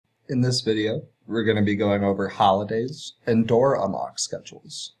In this video, we're going to be going over holidays and door unlock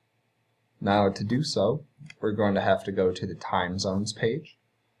schedules. Now, to do so, we're going to have to go to the time zones page,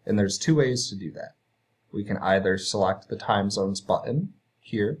 and there's two ways to do that. We can either select the time zones button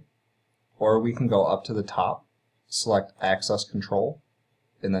here, or we can go up to the top, select access control,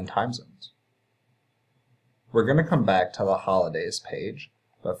 and then time zones. We're going to come back to the holidays page,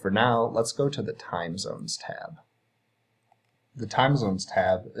 but for now, let's go to the time zones tab. The time zones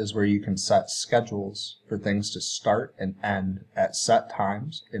tab is where you can set schedules for things to start and end at set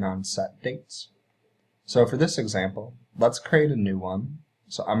times and on set dates. So for this example, let's create a new one.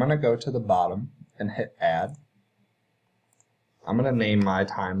 So I'm going to go to the bottom and hit add. I'm going to name my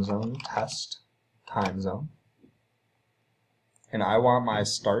time zone test time zone. And I want my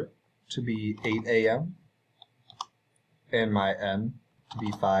start to be 8 a.m. and my end to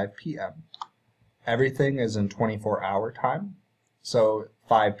be 5 p.m. Everything is in 24-hour time. So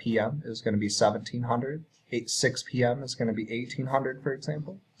 5 p.m. is going to be 1700, 6 p.m. is going to be 1800, for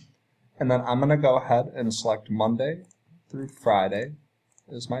example. And then I'm going to go ahead and select Monday through Friday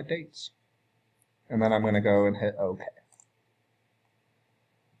as my dates. And then I'm going to go and hit OK.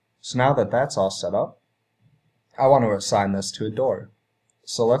 So now that that's all set up, I want to assign this to a door.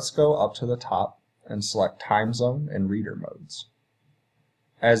 So let's go up to the top and select time zone and reader modes.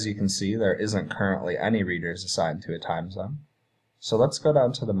 As you can see, there isn't currently any readers assigned to a time zone. So let's go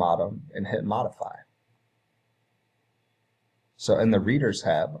down to the bottom and hit modify. So in the readers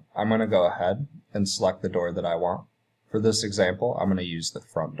tab, I'm going to go ahead and select the door that I want. For this example, I'm going to use the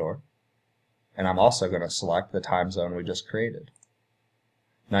front door. And I'm also going to select the time zone we just created.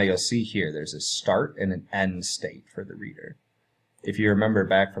 Now you'll see here there's a start and an end state for the reader. If you remember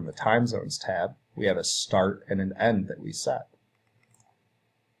back from the time zones tab, we have a start and an end that we set.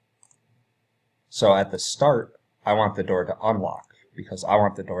 So at the start, I want the door to unlock because I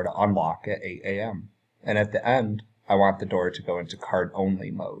want the door to unlock at 8 a.m. And at the end, I want the door to go into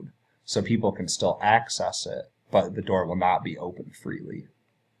card-only mode so people can still access it, but the door will not be open freely.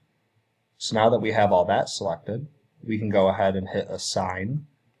 So now that we have all that selected, we can go ahead and hit assign,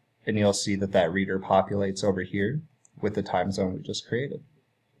 and you'll see that that reader populates over here with the time zone we just created.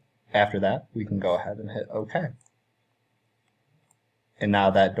 After that, we can go ahead and hit OK. And now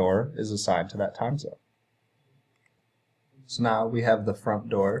that door is assigned to that time zone. So now we have the front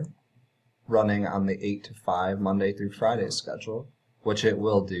door running on the 8 to 5 Monday through Friday schedule, which it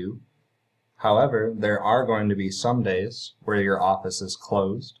will do. However, there are going to be some days where your office is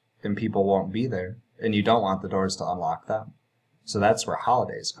closed and people won't be there, and you don't want the doors to unlock them. So that's where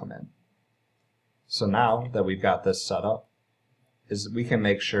holidays come in. So now that we've got this set up, we can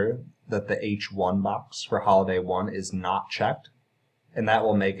make sure that the H1 box for holiday 1 is not checked, and that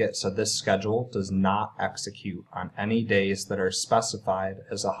will make it so this schedule does not execute on any days that are specified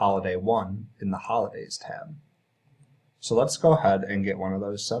as a holiday 1 in the holidays tab. So let's go ahead and get one of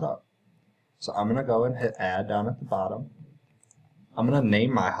those set up. So I'm going to go and hit add down at the bottom. I'm going to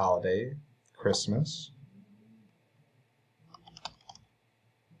name my holiday Christmas,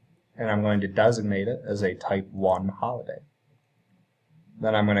 and I'm going to designate it as a type 1 holiday.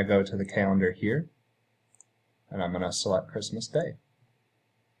 Then I'm going to go to the calendar here, and I'm going to select Christmas Day,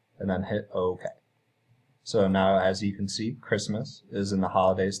 and then hit OK. So now, as you can see, Christmas is in the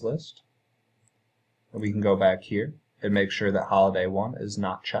holidays list. And we can go back here and make sure that holiday 1 is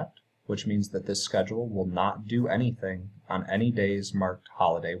not checked, which means that this schedule will not do anything on any days marked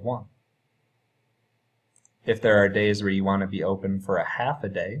holiday 1. If there are days where you want to be open for a half a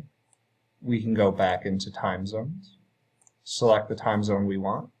day, we can go back into time zones, select the time zone we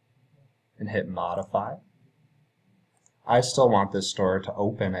want, and hit modify. I still want this store to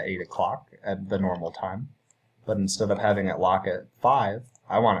open at 8 o'clock at the normal time, but instead of having it lock at 5,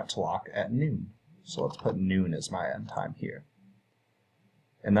 I want it to lock at noon. So let's put noon as my end time here.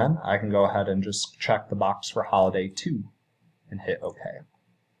 And then I can go ahead and just check the box for holiday 2 and hit OK.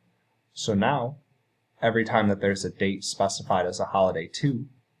 So now, every time that there's a date specified as a holiday 2,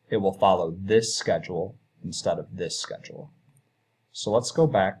 it will follow this schedule instead of this schedule. So let's go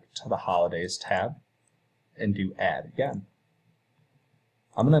back to the holidays tab and do add again.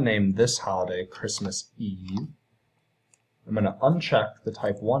 I'm going to name this holiday Christmas Eve. I'm going to uncheck the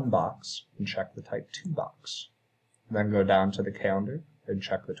type 1 box and check the type 2 box. Then go down to the calendar and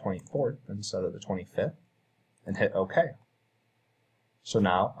check the 24th instead of the 25th and hit OK. So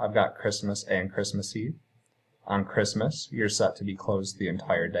now I've got Christmas and Christmas Eve. On Christmas, you're set to be closed the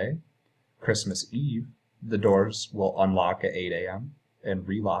entire day. Christmas Eve, the doors will unlock at 8 a.m. and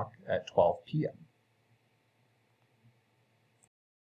relock at 12 p.m.